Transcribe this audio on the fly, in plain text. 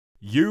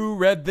You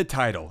read the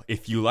title.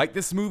 If you like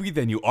this movie,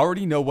 then you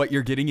already know what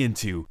you're getting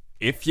into.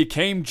 If you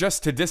came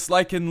just to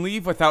dislike and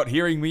leave without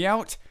hearing me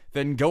out,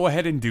 then go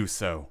ahead and do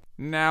so.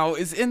 Now,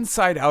 is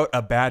Inside Out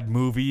a bad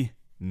movie?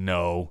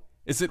 No.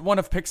 Is it one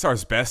of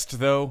Pixar's best,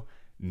 though?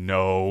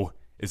 No.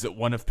 Is it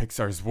one of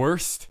Pixar's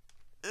worst?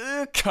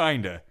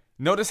 Kinda.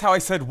 Notice how I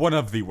said one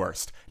of the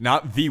worst,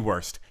 not the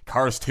worst.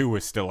 Cars 2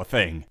 is still a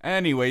thing.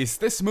 Anyways,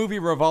 this movie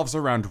revolves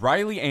around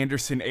Riley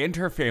Anderson and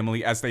her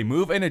family as they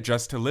move and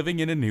adjust to living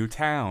in a new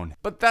town.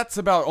 But that's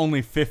about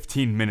only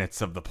 15 minutes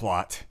of the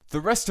plot.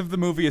 The rest of the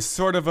movie is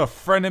sort of a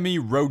frenemy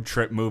road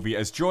trip movie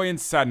as Joy and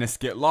Sadness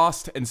get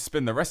lost and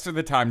spend the rest of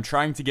the time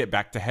trying to get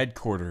back to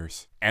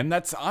headquarters. And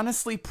that's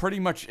honestly pretty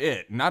much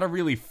it, not a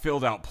really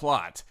filled out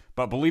plot.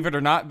 But believe it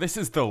or not, this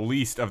is the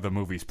least of the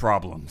movie's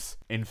problems.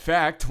 In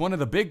fact, one of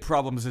the big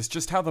problems is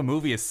just how the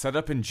movie is set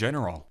up in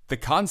general. The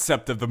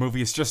concept of the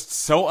movie is just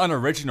so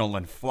unoriginal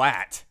and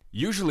flat.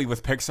 Usually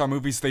with Pixar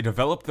movies, they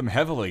develop them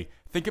heavily.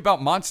 Think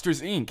about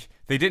Monsters, Inc.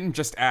 They didn't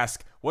just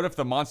ask, what if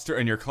the monster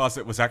in your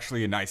closet was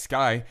actually a nice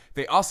guy?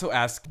 They also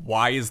asked,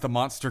 why is the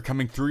monster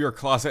coming through your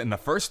closet in the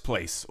first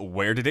place?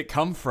 Where did it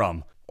come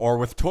from? Or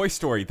with Toy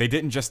Story, they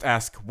didn't just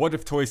ask, what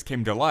if toys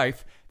came to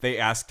life? They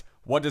asked,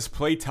 what does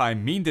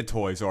playtime mean to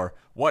toys, or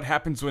what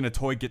happens when a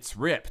toy gets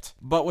ripped?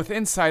 But with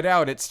Inside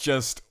Out, it's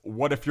just,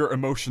 what if your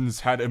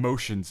emotions had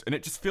emotions? And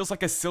it just feels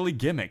like a silly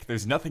gimmick,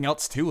 there's nothing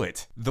else to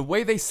it. The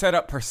way they set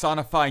up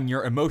personifying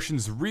your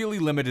emotions really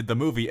limited the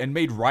movie and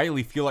made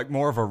Riley feel like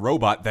more of a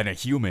robot than a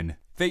human.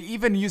 They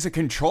even use a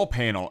control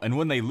panel, and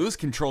when they lose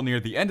control near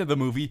the end of the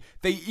movie,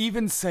 they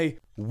even say,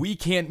 we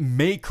can't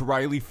make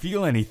Riley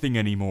feel anything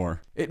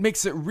anymore. It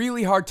makes it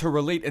really hard to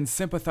relate and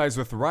sympathize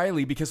with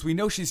Riley because we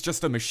know she's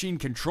just a machine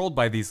controlled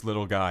by these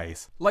little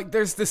guys. Like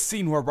there's this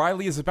scene where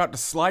Riley is about to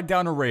slide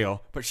down a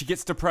rail, but she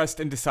gets depressed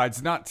and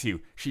decides not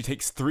to. She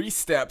takes 3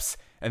 steps,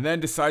 and then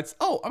decides,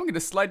 oh, I'm gonna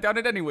slide down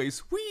it anyways,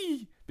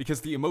 whee!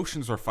 Because the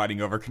emotions were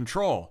fighting over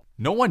control.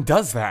 No one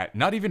does that,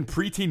 not even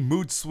preteen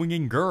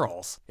mood-swinging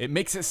girls. It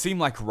makes it seem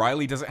like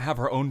Riley doesn't have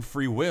her own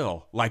free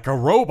will, like a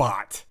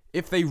robot.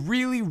 If they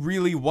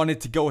really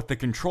wanted to go with the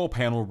control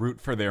panel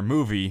route for their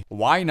movie,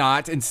 why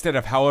not, instead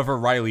of however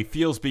Riley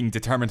feels being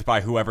determined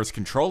by whoever's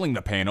controlling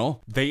the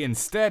panel, they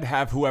instead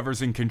have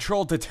whoever's in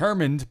control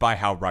determined by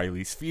how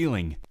Riley's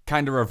feeling.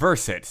 Kinda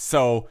reverse it,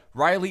 so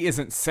Riley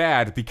isn't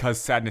sad because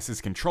Sadness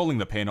is controlling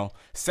the panel,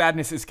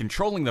 Sadness is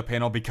controlling the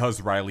panel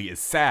because Riley is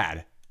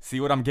sad. See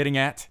what I'm getting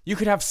at? You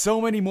could have so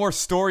many more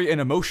story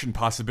and emotion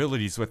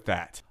possibilities with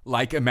that.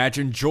 Like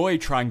imagine Joy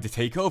trying to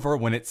take over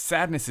when it's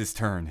Sadness's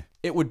turn.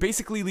 It would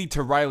basically lead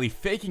to Riley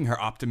faking her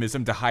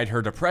optimism to hide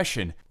her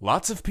depression.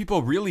 Lots of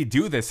people really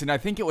do this, and I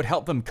think it would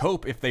help them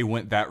cope if they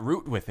went that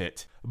route with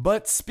it.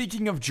 But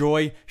speaking of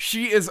Joy,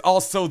 she is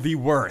also the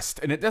worst,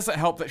 and it doesn't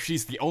help that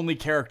she's the only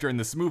character in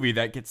this movie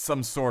that gets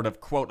some sort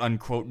of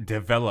quote-unquote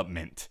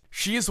development.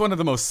 She is one of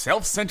the most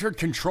self-centered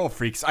control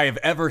freaks I have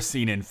ever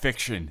seen in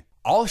fiction.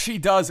 All she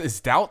does is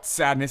doubt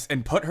Sadness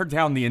and put her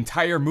down the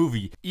entire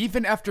movie.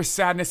 Even after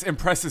Sadness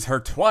impresses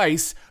her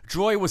twice,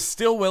 Joy was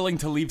still willing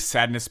to leave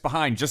Sadness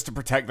behind just to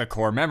protect the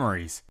core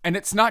memories. And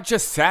it's not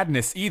just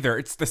Sadness either,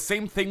 it's the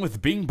same thing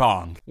with Bing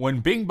Bong. When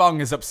Bing Bong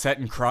is upset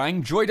and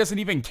crying, Joy doesn't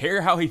even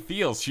care how he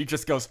feels. She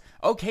just goes,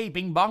 okay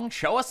Bing Bong,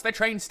 show us the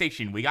train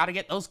station, we gotta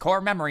get those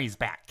core memories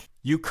back.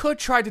 You could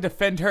try to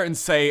defend her and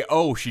say,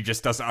 oh, she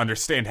just doesn't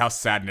understand how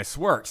sadness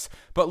works.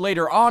 But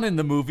later on in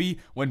the movie,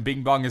 when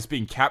Bing Bong is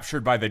being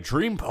captured by the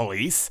Dream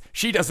Police,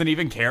 she doesn't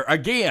even care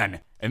again.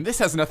 And this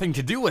has nothing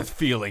to do with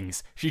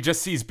feelings. She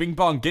just sees Bing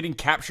Bong getting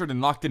captured and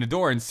locked in a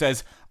door and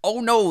says,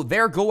 oh no,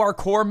 there go our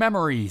core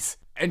memories.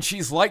 And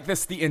she's like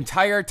this the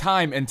entire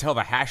time until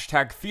the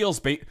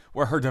 #feelsbait,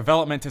 where her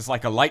development is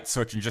like a light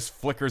switch and just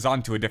flickers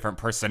onto a different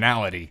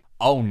personality.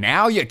 Oh,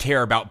 now you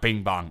care about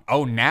Bing Bong.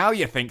 Oh, now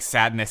you think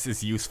sadness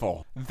is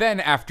useful.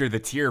 Then after the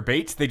tear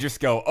bait, they just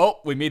go, oh,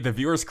 we made the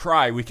viewers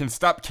cry, we can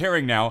stop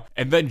caring now.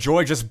 And then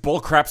Joy just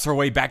bullcraps her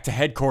way back to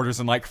headquarters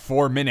in like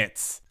 4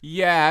 minutes.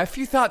 Yeah, if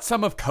you thought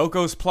some of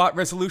Coco's plot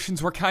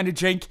resolutions were kinda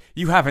jank,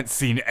 you haven't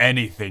seen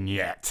anything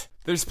yet.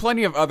 There's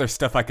plenty of other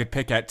stuff I could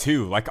pick at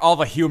too, like all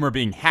the humor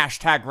being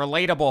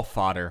 #relatable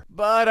fodder.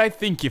 But I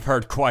think you've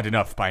heard quite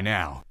enough by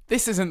now.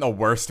 This isn't the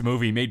worst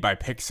movie made by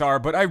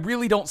Pixar, but I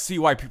really don't see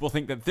why people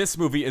think that this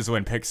movie is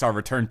when Pixar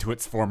returned to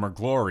its former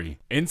glory.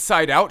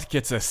 Inside Out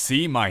gets a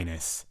C-.